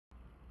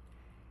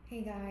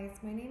Hey guys,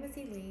 my name is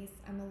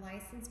Elise. I'm a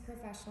licensed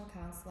professional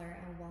counselor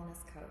and wellness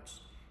coach.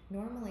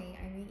 Normally,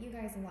 I meet you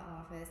guys in the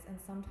office and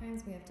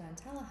sometimes we have done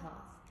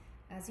telehealth.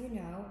 As you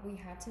know, we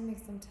had to make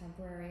some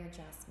temporary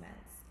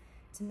adjustments.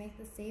 To make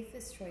the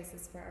safest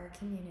choices for our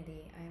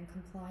community, I am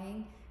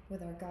complying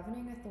with our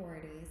governing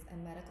authorities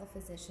and medical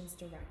physicians'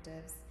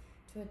 directives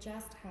to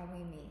adjust how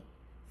we meet.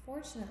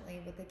 Fortunately,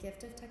 with the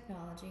gift of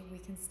technology, we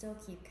can still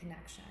keep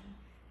connection.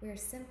 We are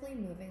simply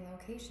moving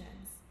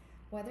locations.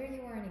 Whether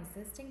you are an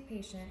existing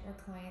patient or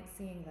client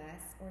seeing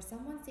this, or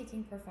someone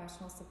seeking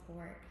professional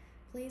support,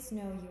 please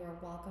know you are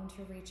welcome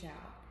to reach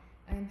out.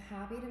 I am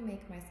happy to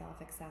make myself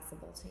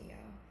accessible to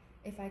you.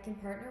 If I can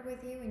partner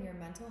with you in your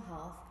mental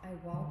health, I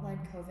won't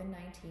let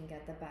COVID-19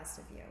 get the best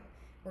of you.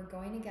 We're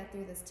going to get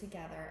through this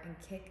together and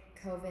kick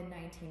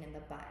COVID-19 in the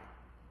butt.